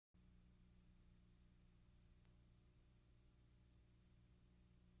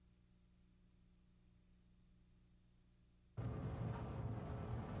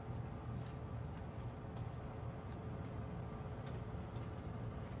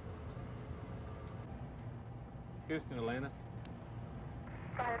Houston, Atlantis.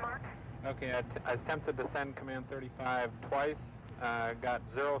 Fire mark. Okay, I attempted to send command 35 twice. Got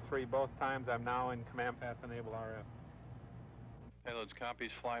 03 both times. I'm now in command path enable RF. Payloads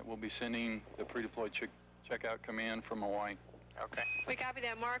copies flight. We'll be sending the pre-deployed checkout command from Hawaii. Okay. We copy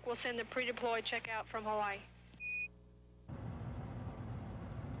that, Mark. We'll send the pre-deployed checkout from Hawaii.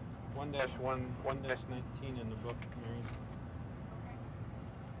 1-1, 1-19 in the book, Marion.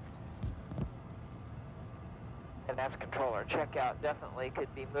 And that's controller. Checkout definitely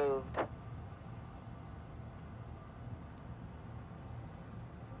could be moved.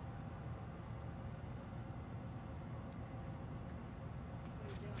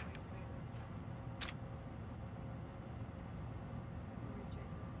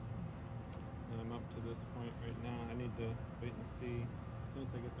 I'm up to this point right now. I need to wait and see as soon as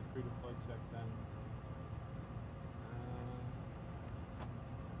I get the pre-deploy check done.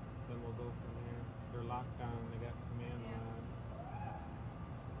 Then we'll go from there. They're locked down. They got command mod.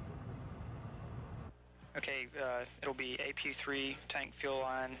 Okay, it'll be APU3, tank fuel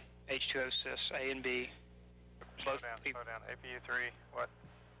line, H2O sys A and B. Slow down. APU3, what?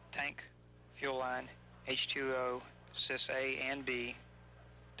 Tank fuel line, H2O sys A and B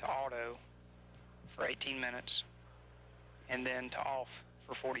to auto for 18 minutes, and then to off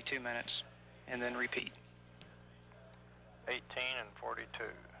for 42 minutes, and then repeat. 18 and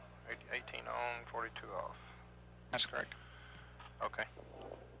 42. 18 on, 42 off. That's correct. Okay.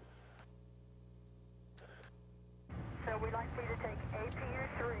 So we'd like for you to take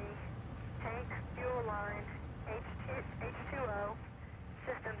APU3, tank fuel line, H2O,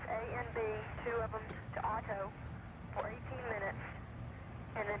 systems A and B, 2 of them to auto for 18 minutes,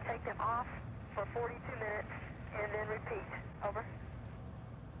 and then take them off for 42 minutes, and then repeat. Over.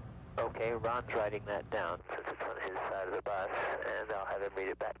 Okay, Ron's writing that down since it's on his side of the bus, and I'll have him read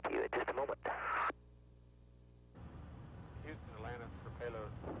it back to you in just a moment. Houston, Atlantis for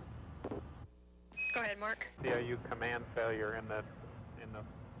payload. Go ahead, Mark. CIU command failure in the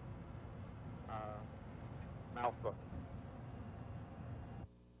mouth book.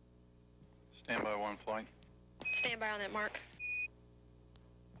 Standby 1 flight. Stand by on that, Mark.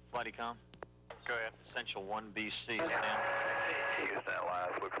 Flight econ. Go ahead. Essential 1BC. Houston,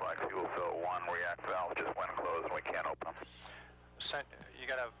 Atlantis, looks like fuel fill 1 react valve just went closed and we can't open them. You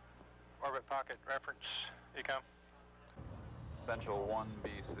got a orbit pocket reference, Ecom? Essential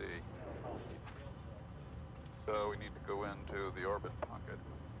 1BC. So we need to go into the orbit pocket.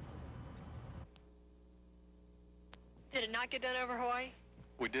 Did it not get done over Hawaii?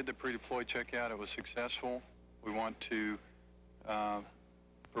 We did the pre-deploy checkout. It was successful. We want to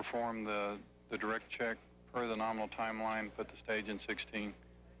perform the direct check per the nominal timeline, put the stage in 16.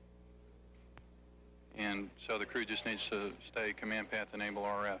 And so the crew just needs to stay command path enable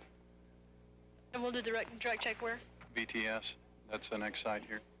RF. And we'll do the direct check where? VTS, that's the next site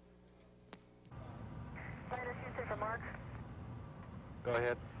here. Atlantis, Houston for Mark. Go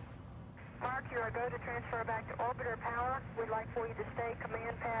ahead. Mark, you're a go to transfer back to orbiter power. We'd like for you to stay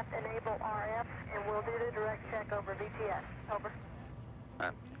command path enable RF, and we'll do the direct check over VTS. Over.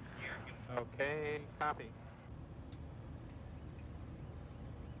 Okay, copy.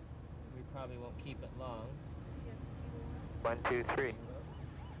 We probably won't keep it long. 1, 2, 3. 1, 2, 3.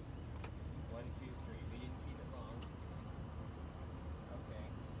 We didn't keep it long.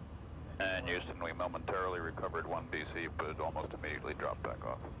 Okay. And Houston, we momentarily recovered 1BC, but it almost immediately dropped back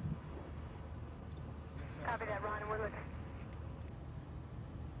off. Copy that, Ron, and we're looking.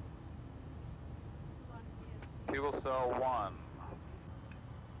 Fuel cell 1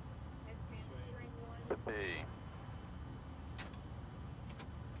 to B.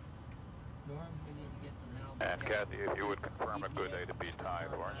 Norm, we need to get some help. And Kathy, if you would confirm a good A to B tie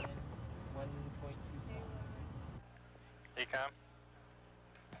for us. 1.25. Ecom?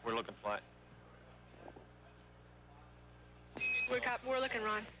 We're looking flight. We're looking,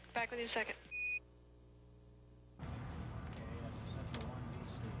 Ron. Back with you in a second.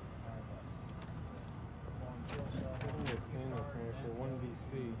 I understand this, man. For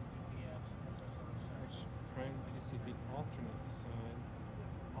 1BC, which prime PCB alternate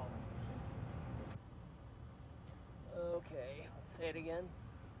side. Okay, let's say it again.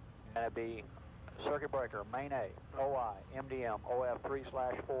 That'd be circuit breaker, main A, OI, MDM,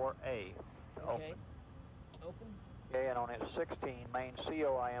 OF3/4A. Okay. Open. Okay, and on its 16, main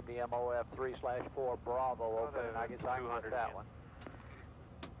COI, MDM, OF3/4 Bravo open, and I guess I can hit that one.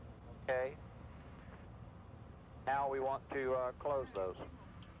 Okay. Now we want to close those.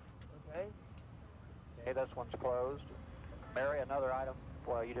 Okay. Okay, this one's closed. Mary, another item.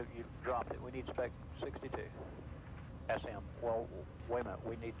 Well, you dropped it. We need spec 62. SM. Well, wait a minute.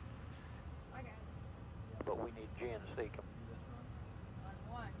 We need. I got it. but we need GNC. On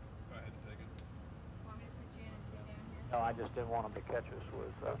one. Go ahead and take it. Want me to put GNC down here? No, I just didn't want them to catch us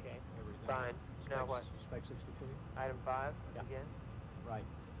with Okay, everything. fine. Now what? Spec 62? Item 5, Yeah. again? Right,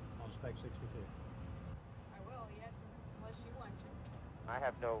 on spec 62. I will, yes, unless you want to. I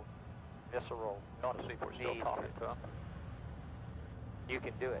have no visceral We ought to see if we're still need talking to them. You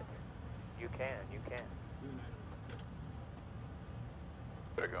can do it. You can.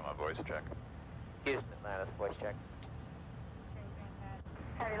 Big on my voice check. Houston, Atlantis, voice check. Okay, we got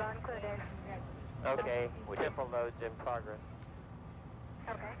that. Heavy line clear, Dave. Okay, triple loads in progress.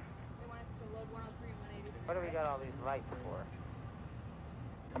 Okay. They want us to load 103 and 183. What do we got all these lights for?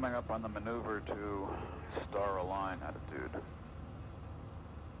 Coming up on the maneuver to star align attitude.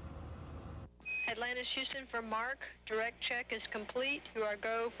 Atlantis Houston from Mark. Direct check is complete. You are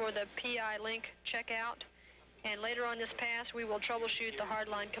go for the PI link checkout. And later on this pass, we will troubleshoot the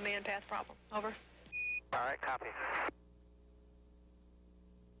hardline command path problem. Over. All right, copy.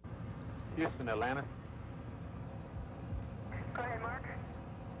 Houston, Atlantis. Go ahead, Mark.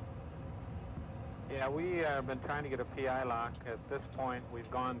 Yeah, we have been trying to get a PI lock. At this point, we've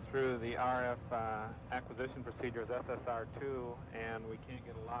gone through the RF acquisition procedures, SSR2, and we can't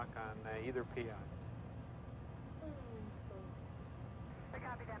get a lock on either PI. We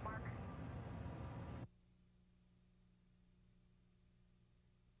copy that, Mark.